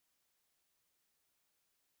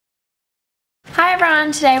Hi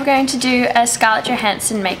everyone, today we're going to do a Scarlett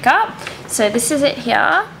Johansson makeup. So this is it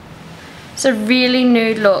here. It's a really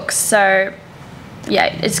nude look, so yeah,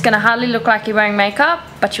 it's going to hardly look like you're wearing makeup,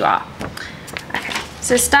 but you are. Okay,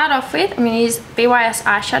 so to start off with, I'm going to use BYS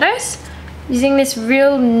eyeshadows, using this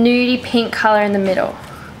real nudie pink colour in the middle,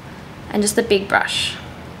 and just a big brush.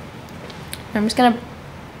 And I'm just going to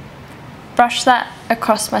brush that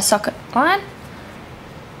across my socket line.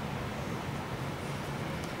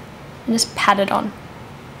 And just pat it on.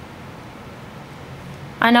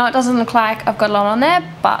 I know it doesn't look like I've got a lot on there,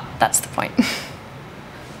 but that's the point.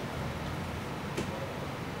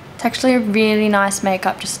 It's actually a really nice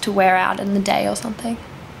makeup just to wear out in the day or something.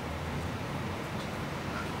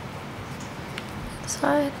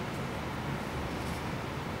 Side.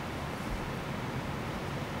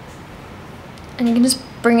 And you can just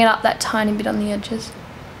bring it up that tiny bit on the edges.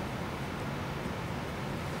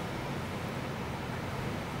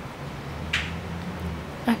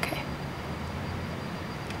 Okay.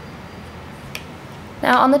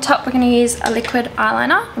 Now on the top we're going to use a liquid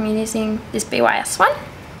eyeliner. I'm using this BYS one.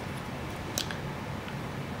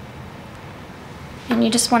 And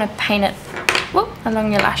you just want to paint it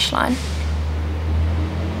along your lash line.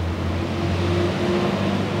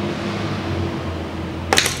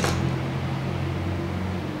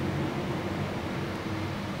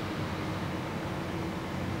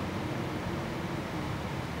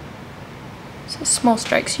 So small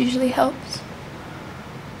strokes usually helps.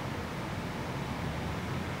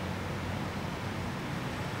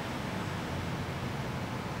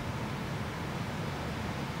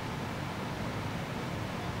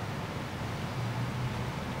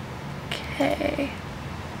 Okay.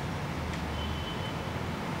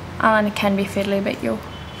 Eyeliner can be fiddly, but you'll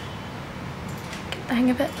get the hang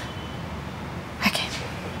of it. Okay.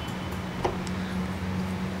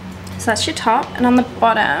 So that's your top, and on the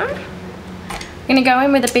bottom I'm going to go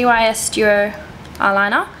in with a BYS Duo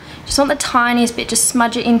eyeliner. Just want the tiniest bit, just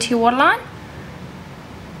smudge it into your waterline.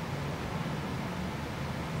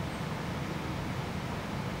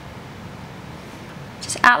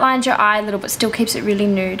 Just outlines your eye a little but still keeps it really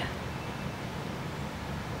nude.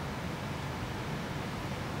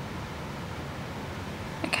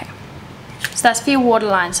 Okay, so that's for your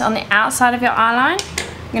waterline. So on the outside of your eyeline,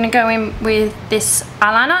 I'm going to go in with this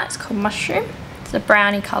eyeliner. It's called Mushroom. It's a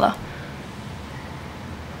brownie colour.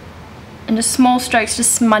 And just small strokes,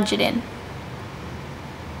 just smudge it in.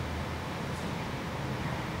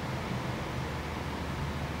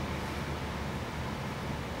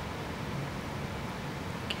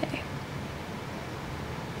 Okay.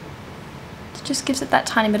 It just gives it that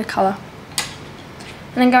tiny bit of colour.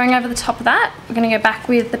 And then going over the top of that, we're going to go back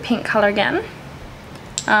with the pink colour again.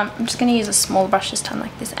 I'm just going to use a smaller brush this time,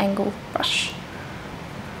 like this angle brush.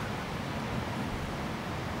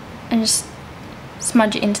 And just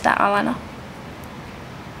smudge it into that eyeliner.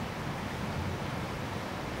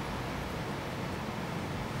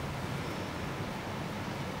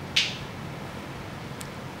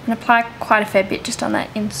 And apply quite a fair bit just on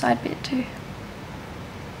that inside bit too.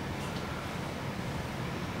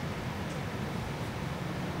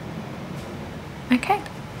 Okay.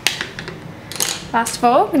 Last of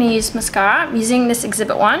all, I'm going to use mascara. I'm using this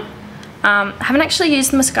Exhibit 1. I haven't actually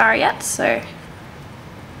used the mascara yet, so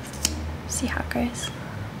see how it goes.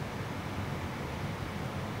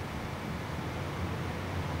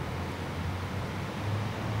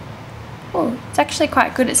 Oh, it's actually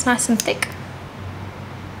quite good. It's nice and thick.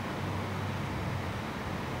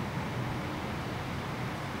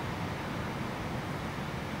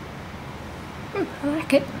 I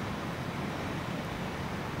like it.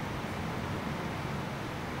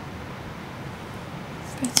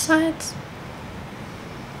 Both sides.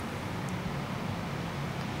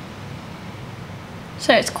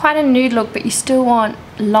 So it's quite a nude look, but you still want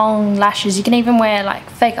long lashes. You can even wear like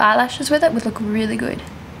fake eyelashes with it, would look really good.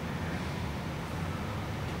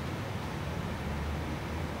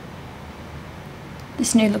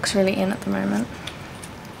 This nude looks really in at the moment.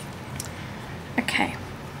 Okay,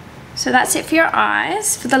 so that's it for your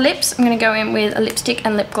eyes. For the lips, I'm going to go in with a lipstick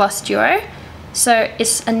and lip gloss duo. So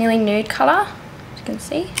it's a nearly nude colour, as you can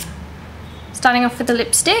see. Starting off with the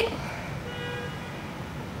lipstick.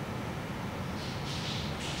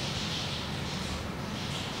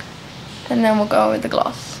 And then we'll go with the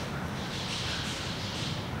gloss.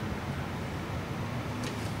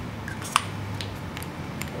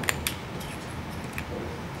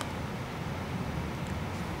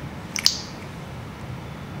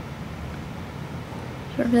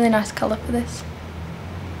 A really nice colour for this.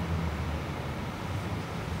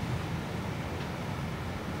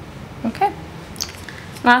 Okay.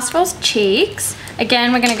 Last of all is cheeks.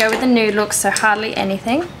 Again, we're going to go with the nude look, so hardly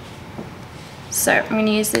anything. So I'm going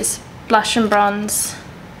to use this blush and bronze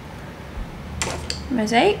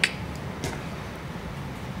Mosaic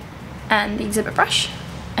and the exhibit brush,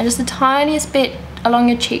 and just the tiniest bit along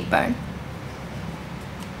your cheekbone.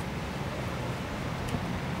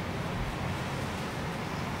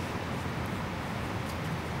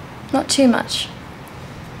 Not too much,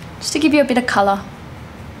 just to give you a bit of colour.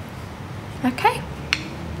 Okay,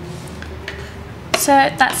 so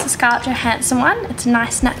that's the Scarlett Johansson one. It's a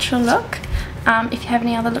nice natural look. If you have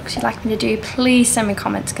any other looks you'd like me to do, please send me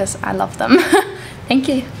comments because I love them. Thank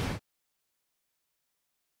you.